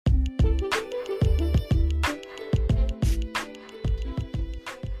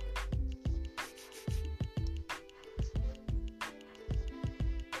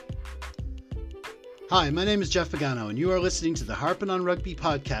Hi, my name is Jeff Pagano, and you are listening to the Harpin' on Rugby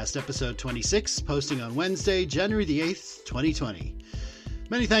podcast, episode 26, posting on Wednesday, January the 8th, 2020.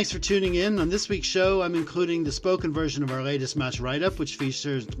 Many thanks for tuning in. On this week's show, I'm including the spoken version of our latest match write-up, which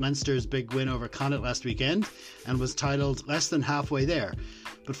features Leinster's big win over Connacht last weekend, and was titled Less Than Halfway There.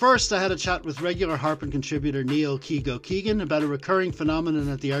 But first, I had a chat with regular Harpin contributor Keego Keegan about a recurring phenomenon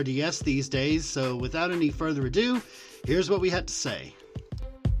at the RDS these days, so without any further ado, here's what we had to say.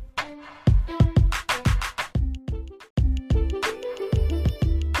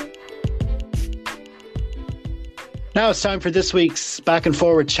 Now it's time for this week's back and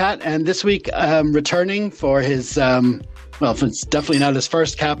forward chat, and this week returning for his, it's definitely not his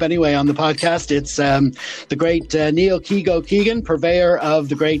first cap anyway on the podcast, it's the great Keego Keegan, purveyor of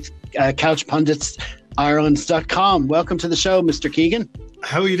the great Couch Pundits Ireland.com. Welcome to the show, Mr. Keegan.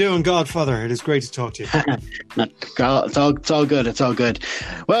 How are you doing, Godfather? It is great to talk to you. It's all good. It's all good.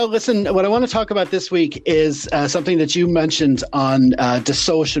 Well, listen, what I want to talk about this week is something that you mentioned on the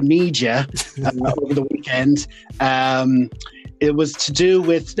social media over the weekend. It was to do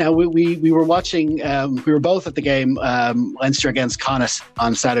with, now we were watching, we were both at the game, Leinster against Connacht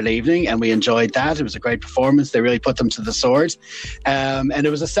on Saturday evening, and we enjoyed that. It was a great performance. They really put them to the sword. And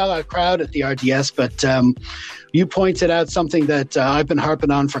it was a sellout crowd at the RDS, but you pointed out something that I've been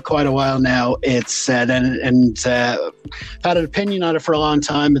harping on for quite a while now. It's had an opinion on it for a long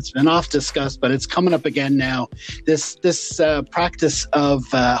time. It's been oft discussed, but it's coming up again now. This practice of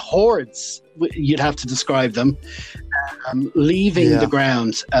hordes, you'd have to describe them, leaving the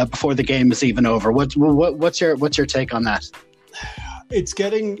ground before the game is even over. What's your take on that? It's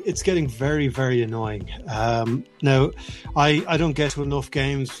getting very, very annoying. Now, I don't get to enough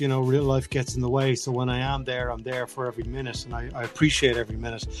games. You know, real life gets in the way. So when I am there, I'm there for every minute, and I appreciate every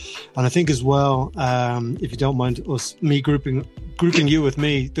minute. And I think as well, if you don't mind me grouping you with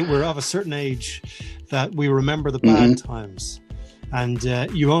me, that we're of a certain age that we remember the bad times. And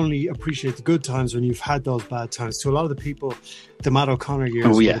you only appreciate the good times when you've had those bad times. To a lot of the people, the Matt O'Connor years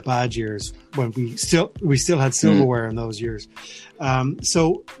were the bad years, when we still had silverware in those years.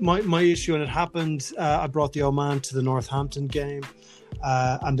 So my issue, and it happened, I brought the old man to the Northampton game.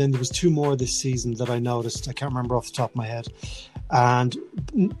 And then there was two more this season that I noticed. I can't remember off the top of my head. And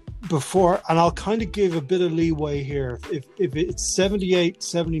I'll kind of give a bit of leeway here. If it's 78,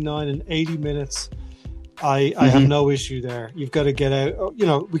 79 and 80 minutes, I have no issue there. You've got to get out. You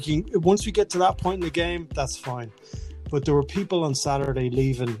know, once we get to that point in the game, that's fine. But there were people on Saturday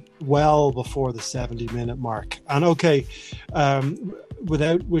leaving well before the 70-minute mark. And okay,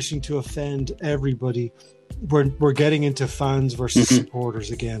 without wishing to offend everybody, we're getting into fans versus supporters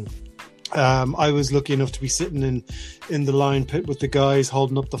again. I was lucky enough to be sitting in the line pit with the guys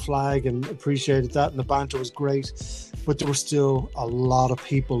holding up the flag, and appreciated that, and the banter was great. But there were still a lot of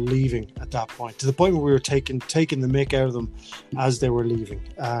people leaving at that point, to the point where we were taking the mick out of them as they were leaving.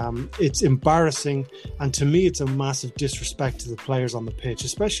 It's embarrassing, and to me it's a massive disrespect to the players on the pitch,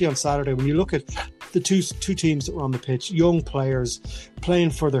 especially on Saturday. When you look at the two teams that were on the pitch, young players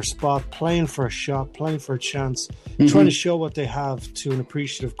playing for their spot, playing for a shot, playing for a chance, trying to show what they have to an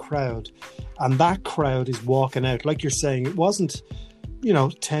appreciative crowd. And that crowd is walking out. Like you're saying, it wasn't,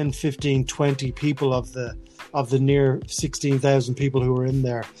 10, 15, 20 people of the near 16,000 people who were in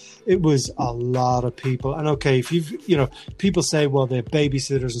there. It was a lot of people. And okay, if people say, well, they're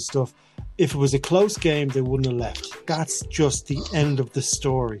babysitters and stuff. If it was a close game, they wouldn't have left. That's just the end of the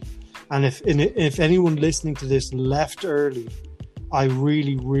story. And if anyone listening to this left early, I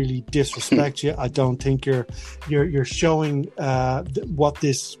really, really disrespect you. I don't think you're showing what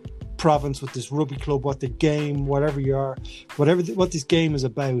this province, with this rugby club, what the game, whatever you are, what this game is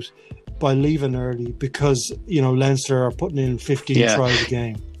about, by leaving early, because Leinster are putting in 15 tries a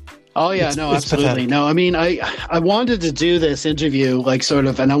game. Oh yeah, absolutely. Pathetic. No, I mean, I wanted to do this interview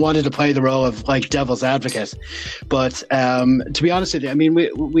and I wanted to play the role of devil's advocate, but to be honest with you, I mean,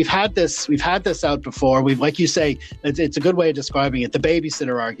 we've had this out before. We've, like you say, it's a good way of describing it, the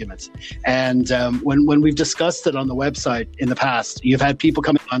babysitter argument. And when we've discussed it on the website in the past, you've had people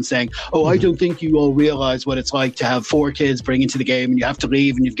coming on saying, "Oh, I don't think you all realize what it's like to have 4 kids bring into the game, and you have to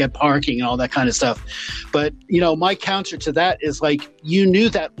leave, and you get parking and all that kind of stuff." But my counter to that is you knew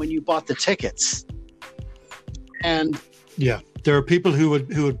that when you bought the tickets. And there are people who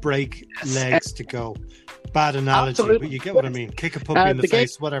would break legs to go. Bad analogy, absolutely. But you get what I mean. Kick a puppy in the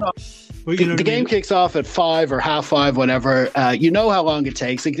face, whatever. But you know the game kicks off at 5 or half 5, whatever. You know how long it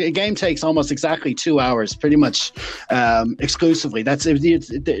takes. The game takes almost exactly 2 hours, pretty much exclusively.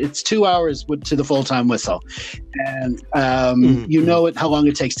 It's 2 hours to the full-time whistle, and you know how long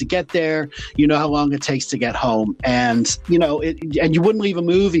it takes to get there. You know how long it takes to get home, and you know and you wouldn't leave a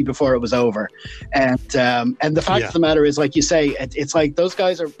movie before it was over. And the fact of the matter is, like you say, it's like those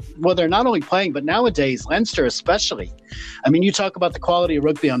guys are, well, they're not only playing, but nowadays Leinster especially. I mean, you talk about the quality of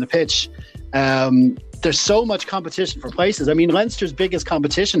rugby on the pitch. There's so much competition for places. I mean, Leinster's biggest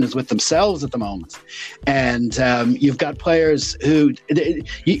competition is with themselves at the moment, and you've got players who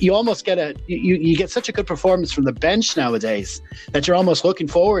you almost get you get such a good performance from the bench nowadays that you're almost looking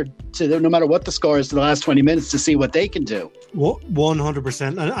forward to, no matter what the score is, to the last 20 minutes to see what they can do.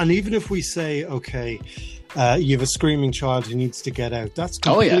 100%, and even if we say, okay, you have a screaming child who needs to get out, that's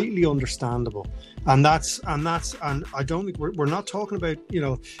completely understandable. And I don't think we're not talking about, you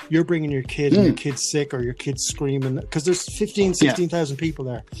know, you're bringing your kid and your kid's sick or your kid's screaming, because there's 16,000 people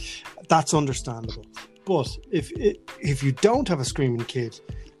there. That's understandable. But if you don't have a screaming kid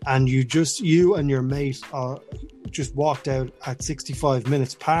and you and your mate just walked out at 65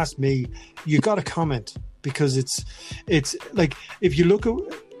 minutes past me, you got to comment, because it's like, if you look at,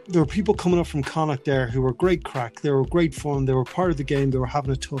 there were people coming up from Connacht there who were great crack. They were great fun. They were part of the game. They were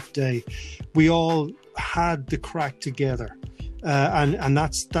having a tough day. We all had the crack together, and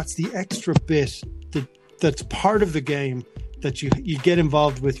that's the extra bit that's part of the game that you get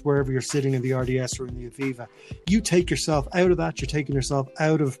involved with wherever you're sitting in the RDS or in the Aviva. You take yourself out of that. You're taking yourself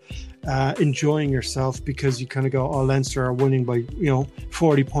out of enjoying yourself, because you kind of go, oh, Leinster are winning by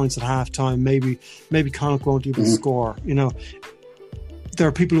 40 points at halftime. Maybe Connacht won't even score. You know. There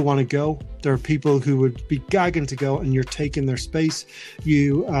are people who want to go. There are people who would be gagging to go, and you're taking their space.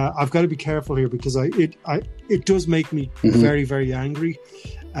 I've got to be careful here, because it does make me very, very angry.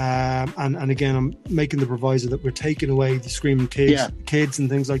 And again, I'm making the proviso that we're taking away the screaming kids and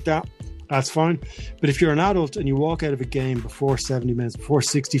things like that. That's fine. But if you're an adult and you walk out of a game before 70 minutes, before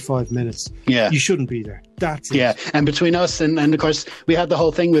 65 minutes, you shouldn't be there. That's it. Yeah, and between us and of course, we had the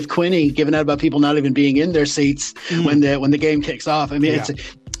whole thing with Quinny giving out about people not even being in their seats when the game kicks off. I mean,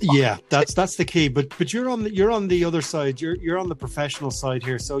 that's the key. But you're on the other side. You're on the professional side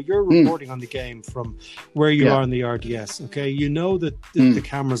here. So you're reporting on the game from where you are in the RDS. Okay, you know that the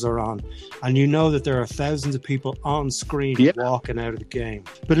cameras are on, and you know that there are thousands of people on screen walking out of the game.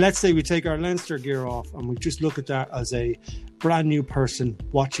 But let's say we take our Leinster gear off and we just look at that as a brand new person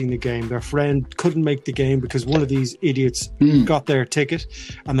watching the game. Their friend couldn't make the game because one of these idiots got their ticket,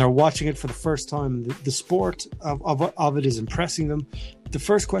 and they're watching it for the first time. The sport of it is impressing them. The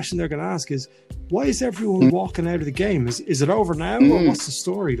first question they're going to ask is, why is everyone walking out of the game? Is it over now, or what's the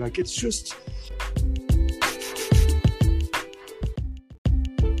story? Like, it's just...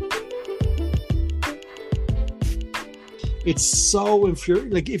 It's so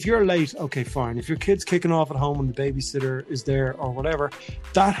infuriating. Like, if you're late, okay, fine. If your kid's kicking off at home and the babysitter is there or whatever,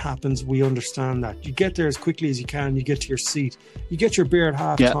 that happens. We understand that. You get there as quickly as you can. You get to your seat. You get your beer at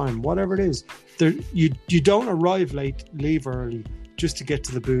half time, whatever it is. You don't arrive late, leave early just to get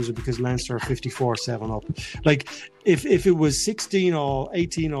to the boozer because Leinster are 54-7 up. Like, if it was 16 all,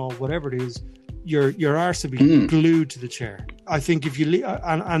 18 all, whatever it is, your arse would be glued to the chair. I think if you leave,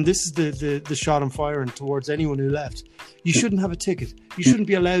 and this is the shot I'm firing towards anyone who left, you shouldn't have a ticket. You shouldn't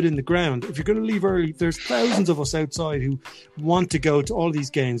be allowed in the ground. If you're going to leave early, there's thousands of us outside who want to go to all these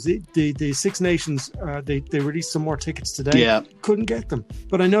games. The Six Nations, they released some more tickets today. Yeah. Couldn't get them.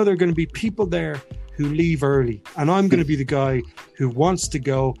 But I know there are going to be people there who leave early, and I'm going to be the guy who wants to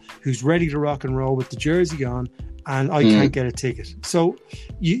go, who's ready to rock and roll with the jersey on, and I can't get a ticket. So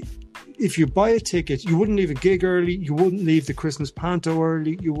if you buy a ticket, you wouldn't leave a gig early, you wouldn't leave the Christmas panto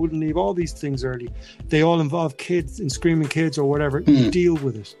early, you wouldn't leave all these things early. They all involve kids and screaming kids or whatever. You deal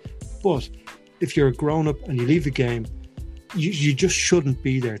with it. But if you're a grown-up and you leave the game, you just shouldn't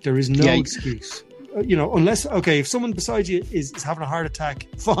be there. There is no excuse. Unless, if someone beside you is having a heart attack,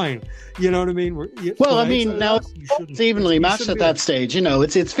 fine. You know what I mean? Now it's evenly matched at that stage.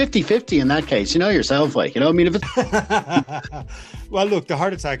 It's 50-50 in that case. You know yourself, if it's... Well, look, the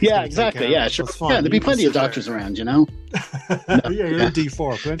heart attack. Yeah, exactly. Yeah, sure. Yeah, there'd be plenty of doctors around, you're in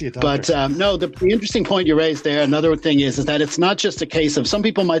D4, plenty of doctors. But the interesting point you raised there, another thing is that it's not just a case of, some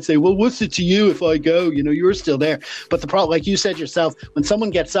people might say, well, what's it to you if I go? You're still there. But the problem, like you said yourself, when someone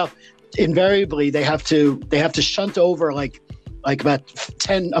gets up, invariably they have to shunt over like about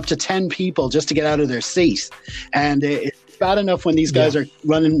 10 up to 10 people just to get out of their seat, and it's bad enough when these guys are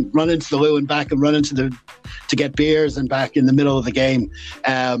running to the loo and back and running to get beers and back in the middle of the game.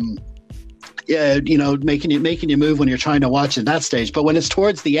 making you move when you're trying to watch at that stage. But when it's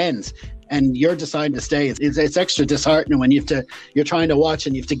towards the end and you're deciding to stay, it's extra disheartening when you're trying to watch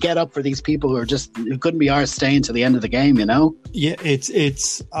and you have to get up for these people who couldn't be arsed staying to the end of the game. Yeah,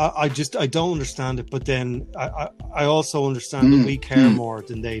 I don't understand it, but then I also understand that we care more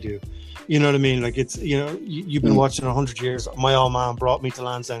than they do. You know what I mean? Like, it's, you've been watching 100 years. My old man brought me to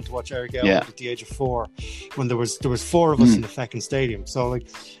Lansdowne to watch Eric Elwood at the age of 4 when there was 4 of us in the Feckin stadium. So, like,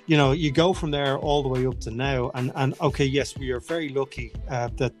 you go from there all the way up to now. And okay, yes, we are very lucky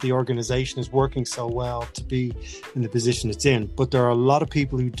that the organization is working so well to be in the position it's in. But there are a lot of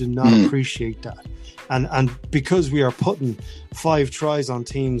people who do not appreciate that. And because we are putting 5 tries on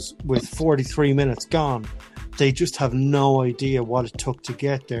teams with 43 minutes gone, they just have no idea what it took to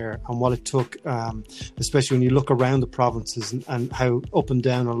get there and what it took, especially when you look around the provinces and how up and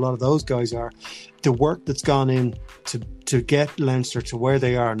down a lot of those guys are. The work that's gone in to get Leinster to where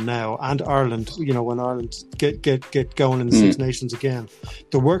they are now, and Ireland, when Ireland get going in the Six Nations again,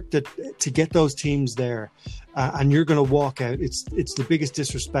 the work to get those teams there, and you're going to walk out. It's the biggest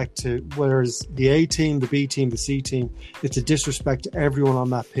disrespect to, whereas the A team, the B team, the C team, it's a disrespect to everyone on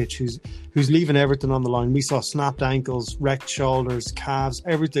that pitch who's leaving everything on the line. We saw snapped ankles, wrecked shoulders, calves,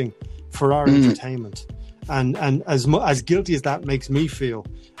 everything for our entertainment. And as guilty as that makes me feel,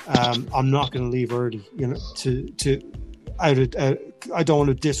 I'm not going to leave early. I don't want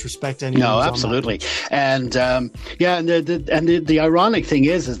to disrespect anyone. No, absolutely. And the ironic thing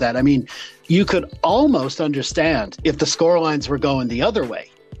is that, I mean, you could almost understand if the scorelines were going the other way.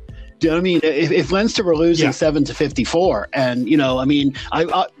 Do you know what I mean? If Leinster were losing 7-54, and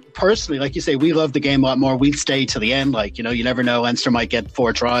I personally, like you say, we love the game a lot more. We'd stay to the end. Like, you never know, Leinster might get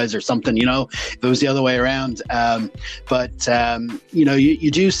 4 tries or something, if it was the other way around.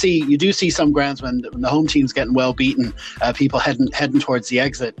 You do see some grounds when the home team's getting well beaten, people heading towards the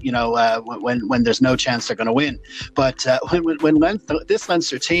exit, when there's no chance they're going to win. But when this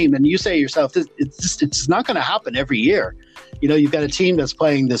Leinster team, and you say yourself, it's not going to happen every year. You've got a team that's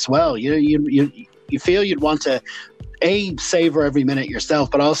playing this well. You feel you'd want to A, savor every minute yourself,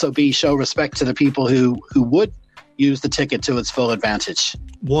 but also B, show respect to the people who would use the ticket to its full advantage.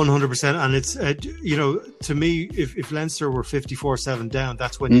 100%. And it's, to me, if Leinster were 54-7 down,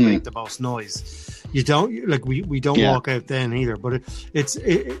 that's when you make the most noise. You don't, like, we don't walk out then either. But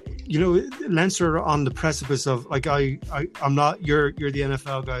Leinster are on the precipice of, like, I'm not, you're the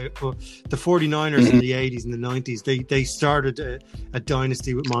NFL guy, but the 49ers in the 80s and the 90s, they started a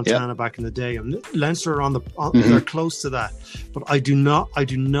dynasty with Montana back in the day. And Leinster are they're close to that. But I do not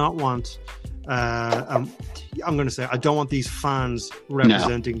want, I'm going to say, I don't want these fans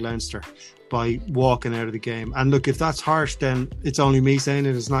representing Leinster by walking out of the game. And look, if that's harsh, then it's only me saying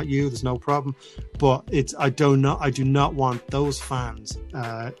it. It's not you. There's no problem. But I do not want those fans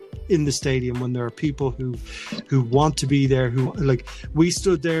in the stadium when there are people who want to be there. Who, like, we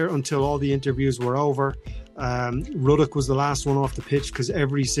stood there until all the interviews were over. Ruddock was the last one off the pitch because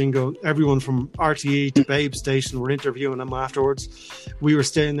everyone from RTE to Babe Station were interviewing them afterwards. We were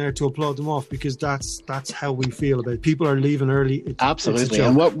staying there to applaud them off because that's how we feel about it. People are leaving early. Absolutely.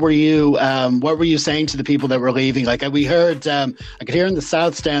 And what were you saying to the people that were leaving? Like, we heard, I could hear in the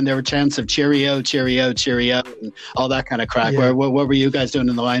South Stand there were chants of cheerio, cheerio, cheerio, and all that kind of crack. Yeah. What were you guys doing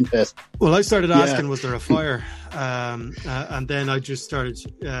in the line pit? Well, I started asking, was there a fire? And then I just started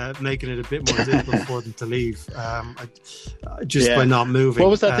making it a bit more difficult for them to leave, by not moving. What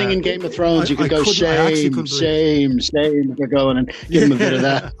was that thing in Game of Thrones? You could go shame. They're going and give them a bit of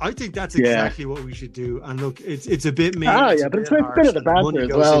that. I think that's exactly what we should do. And look, it's a bit mean. Oh yeah, but it's a bit of the banter as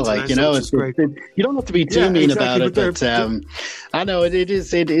well. Like, you don't have to be too mean about it. But I know it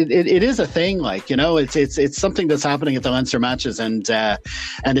is a thing. Like, it's something that's happening at the Leinster matches, and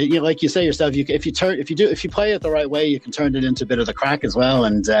like you say yourself, if you play it the right way, you can turn it into a bit of the crack as well,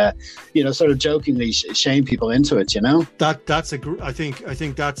 and sort of jokingly shame people into it. I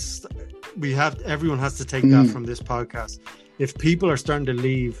think that's everyone has to take that from this podcast. If people are starting to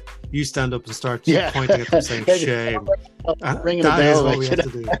leave, you stand up and start pointing at them saying shame. Ringing a bell, what we have to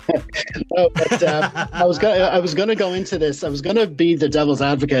do. No, but, I was going to go into this. I was going to be the devil's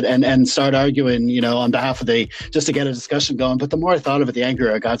advocate and start arguing, on behalf of just to get a discussion going. But the more I thought of it, the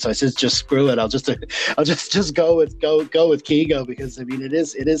angrier I got. So I said, just screw it. I'll just go with Keego, because I mean it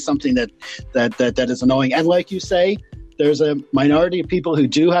is something that is annoying. And like you say, there's a minority of people who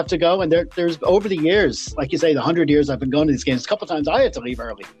do have to go, and there's over the years, like you say, the 100 years I've been going to these games, a couple of times I had to leave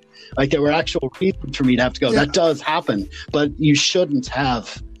early. Like, there were actual reasons for me to have to go. Yeah. That does happen, but you shouldn't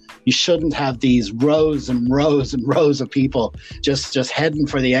have you shouldn't have these rows and rows and rows of people just heading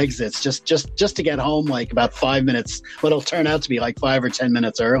for the exits, just to get home like about 5 minutes, what'll turn out to be like 5 or 10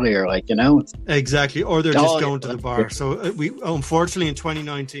 minutes earlier, like, you know. Exactly, or they're just going to the bar. So we, unfortunately, in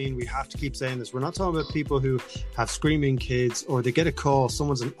 2019, we have to keep saying this. We're not talking about people who have screaming kids, or they get a call,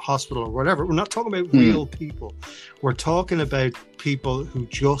 someone's in hospital or whatever. We're not talking about real people. We're talking about people who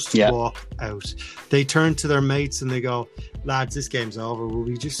just walk out. They turn to their mates and they go, lads, this game's over.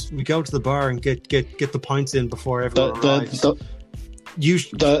 We go to the bar and get the points in before everyone arrives.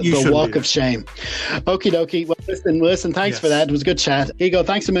 The walk of shame. Okie dokie. Well, listen. Thanks for that. It was a good chat. Keego,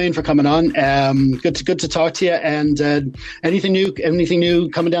 thanks a million for coming on. Good to talk to you. And anything new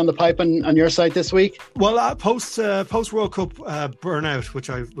coming down the pipe on your side this week? Well, post World Cup burnout, which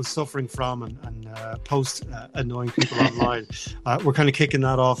I was suffering from, and post annoying people online, we're kind of kicking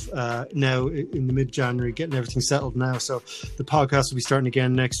that off now in the mid-January, getting everything settled now. So the podcast will be starting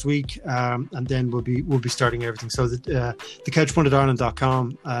again next week, and then we'll be starting everything. So the CouchPunditIreland.com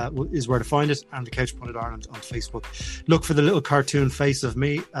is where to find it, and the Couch Pundit Ireland on Facebook. Look for the little cartoon face of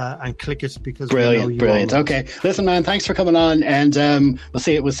me and click it, because brilliant. Okay, listen, man, thanks for coming on, and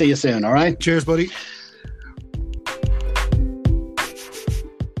we'll see you soon. All right, cheers, buddy.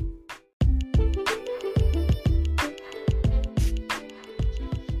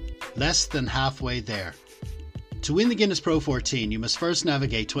 Less than halfway there. To win the Guinness Pro 14, you must first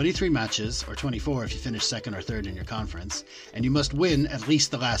navigate 23 matches, or 24 if you finish second or third in your conference, and you must win at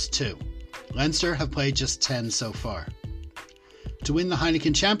least the last 2. Leinster have played just 10 so far. To win the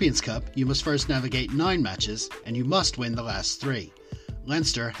Heineken Champions Cup, you must first navigate 9 matches, and you must win the last 3.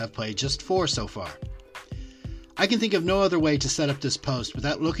 Leinster have played just 4 so far. I can think of no other way to set up this post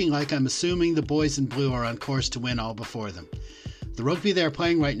without looking like I'm assuming the boys in blue are on course to win all before them. The rugby they're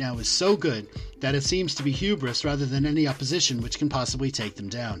playing right now is so good that it seems to be hubris rather than any opposition which can possibly take them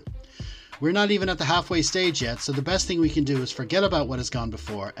down. We're not even at the halfway stage yet, so the best thing we can do is forget about what has gone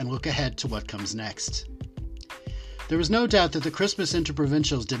before and look ahead to what comes next. There is no doubt that the Christmas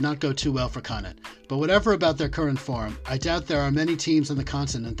Interprovincials did not go too well for Connacht, but whatever about their current form, I doubt there are many teams on the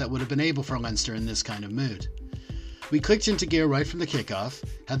continent that would have been able for Leinster in this kind of mood. We clicked into gear right from the kickoff,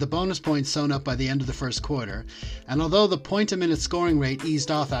 had the bonus points sewn up by the end of the first quarter, and although the point-a-minute scoring rate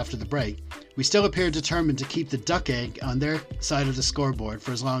eased off after the break, we still appeared determined to keep the duck egg on their side of the scoreboard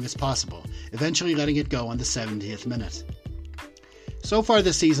for as long as possible, eventually letting it go on the 70th minute. So far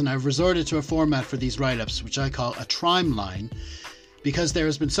this season, I've resorted to a format for these write-ups which I call a try-line, because there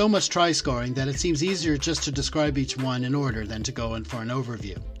has been so much try scoring that it seems easier just to describe each one in order than to go in for an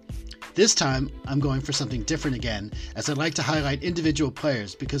overview. This time, I'm going for something different again, as I'd like to highlight individual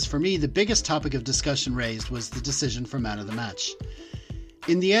players, because for me the biggest topic of discussion raised was the decision for man of the match.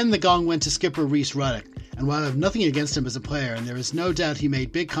 In the end, the gong went to skipper Rhys Ruddock, and while I have nothing against him as a player, and there is no doubt he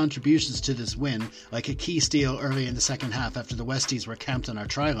made big contributions to this win, like a key steal early in the second half after the Westies were camped on our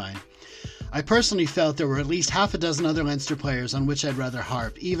try line, I personally felt there were at least half a dozen other Leinster players on which I'd rather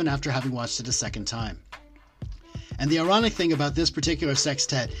harp, even after having watched it a second time. And the ironic thing about this particular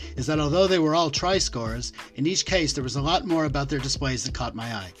sextet is that although they were all try scorers, in each case there was a lot more about their displays that caught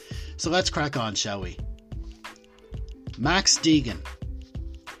my eye. So let's crack on, shall we? Max Deegan.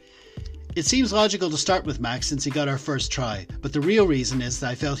 It seems logical to start with Max since he got our first try, but the real reason is that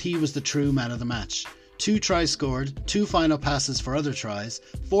I felt he was the true man of the match. 2 tries scored, 2 final passes for other tries,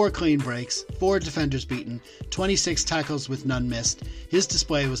 4 clean breaks, 4 defenders beaten, 26 tackles with none missed. His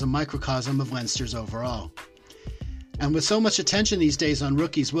display was a microcosm of Leinster's overall. And with so much attention these days on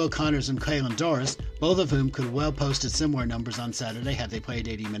rookies Will Connors and Caelan Doris, both of whom could have well posted similar numbers on Saturday had they played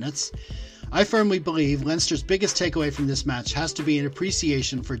 80 minutes, I firmly believe Leinster's biggest takeaway from this match has to be an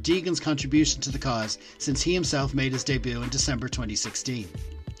appreciation for Deegan's contribution to the cause since he himself made his debut in December 2016.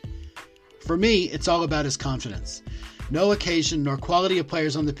 For me, it's all about his confidence. No occasion nor quality of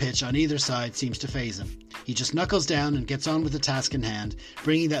players on the pitch on either side seems to faze him. He just knuckles down and gets on with the task in hand,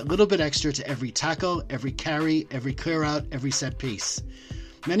 bringing that little bit extra to every tackle, every carry, every clear out, every set piece.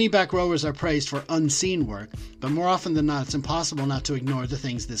 Many back rowers are praised for unseen work, but more often than not it's impossible not to ignore the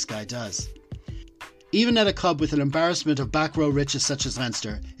things this guy does. Even at a club with an embarrassment of back row riches such as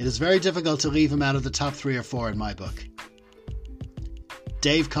Leinster, it is very difficult to leave him out of the top 3 or 4 in my book.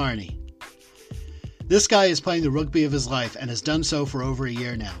 Dave Carney. This guy is playing the rugby of his life and has done so for over a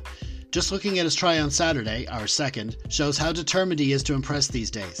year now. Just looking at his try on Saturday, our second, shows how determined he is to impress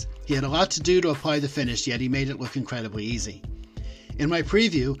these days. He had a lot to do to apply the finish, yet he made it look incredibly easy. In my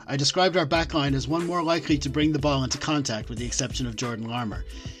preview, I described our backline as one more likely to bring the ball into contact with the exception of Jordan Larmour.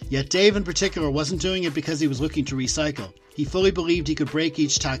 Yet Dave in particular wasn't doing it because he was looking to recycle. He fully believed he could break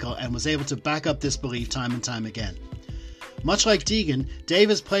each tackle and was able to back up this belief time and time again. Much like Keegan, Dave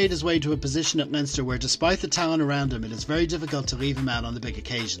has played his way to a position at Leinster where, despite the talent around him, it is very difficult to leave him out on the big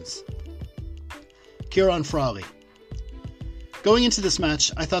occasions. Kieran Frawley. Going into this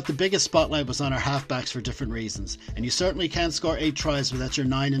match, I thought the biggest spotlight was on our halfbacks for different reasons, and you certainly can't score 8 tries without your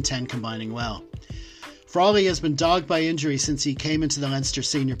 9 and 10 combining well. Frawley has been dogged by injury since he came into the Leinster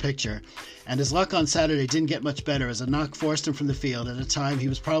senior picture, and his luck on Saturday didn't get much better as a knock forced him from the field at a time he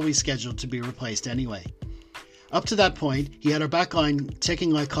was probably scheduled to be replaced anyway. Up to that point, he had our backline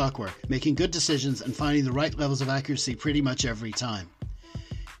ticking like clockwork, making good decisions and finding the right levels of accuracy pretty much every time.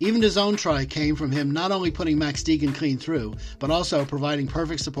 Even his own try came from him not only putting Max Keegan clean through, but also providing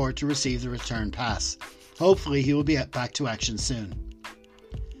perfect support to receive the return pass. Hopefully he will be back to action soon.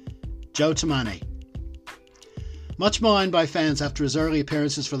 Joe Tamane. Much maligned by fans after his early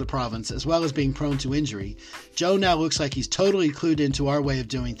appearances for the province, as well as being prone to injury, Joe now looks like he's totally clued into our way of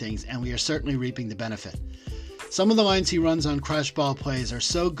doing things, and we are certainly reaping the benefit. Some of the lines he runs on crash ball plays are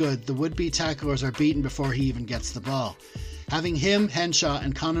so good the would-be tacklers are beaten before he even gets the ball. Having him, Henshaw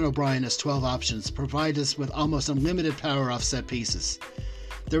and Conan O'Brien as 12 options provide us with almost unlimited power off set pieces.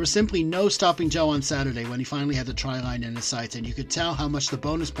 There was simply no stopping Joe on Saturday when he finally had the try line in his sights, and you could tell how much the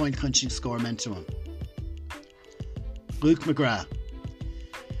bonus point clinching score meant to him. Luke McGrath.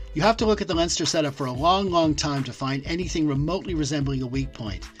 You have to look at the Leinster setup for a long time to find anything remotely resembling a weak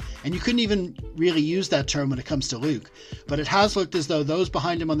point, and you couldn't even really use that term when it comes to Luke, but it has looked as though those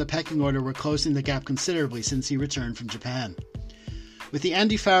behind him on the pecking order were closing the gap considerably since he returned from Japan. With the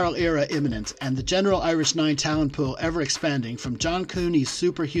Andy Farrell era imminent and the general Irish 9 talent pool ever expanding from John Cooney's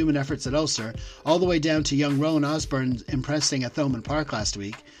superhuman efforts at Ulster all the way down to young Rowan Osborne impressing at Thomond Park last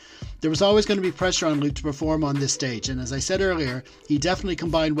week, there was always going to be pressure on Luke to perform on this stage, and as I said earlier, he definitely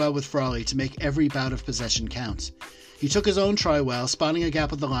combined well with Frawley to make every bout of possession count. He took his own try well, spotting a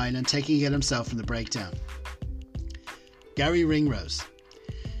gap at the line and taking it himself from the breakdown. Gary Ringrose.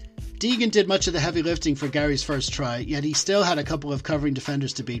 Deegan did much of the heavy lifting for Gary's first try, yet he still had a couple of covering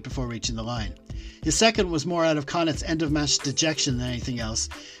defenders to beat before reaching the line. His second was more out of Connacht's end-of-match dejection than anything else.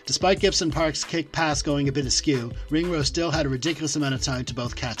 Despite Gibson Park's kick pass going a bit askew, Ringrose still had a ridiculous amount of time to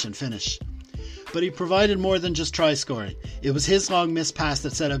both catch and finish. But he provided more than just try scoring. It was his long missed pass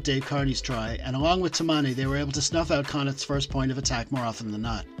that set up Dave Carney's try, and along with Tamane, they were able to snuff out Connacht's first point of attack more often than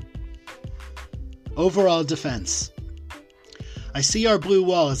not. Overall defence. I see our blue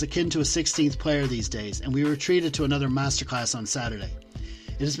wall as akin to a 16th player these days, and we were treated to another masterclass on Saturday.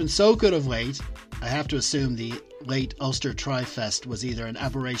 It has been so good of late, I have to assume the late Ulster Tri-Fest was either an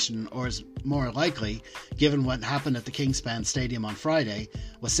aberration or, is more likely, given what happened at the Kingspan Stadium on Friday,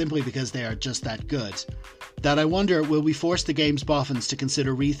 was simply because they are just that good, that I wonder, will we force the game's boffins to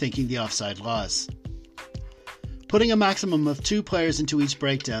consider rethinking the offside laws? Putting a maximum of 2 players into each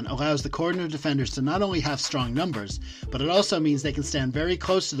breakdown allows the corner defenders to not only have strong numbers, but it also means they can stand very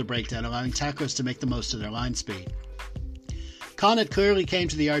close to the breakdown, allowing tacklers to make the most of their line speed. Connacht clearly came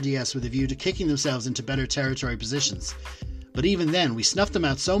to the RDS with a view to kicking themselves into better territory positions, but even then we snuffed them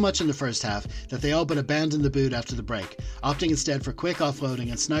out so much in the first half that they all but abandoned the boot after the break, opting instead for quick offloading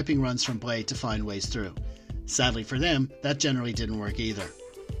and sniping runs from Blade to find ways through. Sadly for them, that generally didn't work either.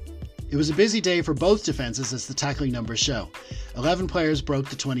 It was a busy day for both defences as the tackling numbers show. 11 players broke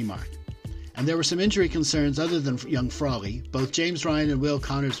the 20 mark. And there were some injury concerns other than young Frawley. Both James Ryan and Will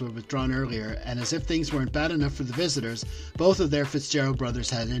Connors were withdrawn earlier, and as if things weren't bad enough for the visitors, both of their Fitzgerald brothers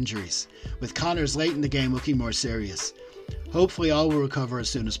had injuries, with Connors late in the game looking more serious. Hopefully all will recover as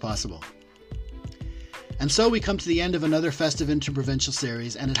soon as possible. And so we come to the end of another festive interprovincial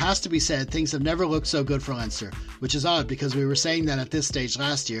series, and it has to be said things have never looked so good for Leinster, which is odd because we were saying that at this stage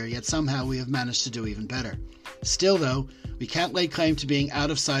last year, yet somehow we have managed to do even better. Still though, we can't lay claim to being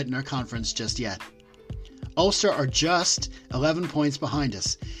out of sight in our conference just yet. Ulster are just 11 points behind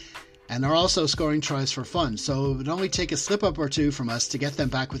us, and are also scoring tries for fun, so it would only take a slip-up or two from us to get them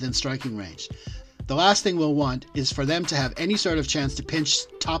back within striking range. The last thing we'll want is for them to have any sort of chance to pinch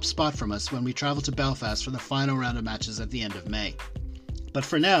top spot from us when we travel to Belfast for the final round of matches at the end of May. But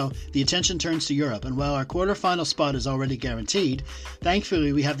for now, the attention turns to Europe, and while our quarter-final spot is already guaranteed,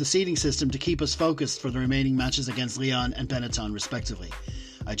 thankfully we have the seeding system to keep us focused for the remaining matches against Lyon and Benetton respectively.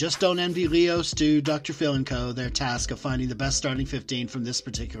 I just don't envy Leo, Stu, Dr. Phil and co. their task of finding the best starting 15 from this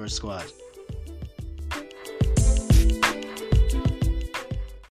particular squad.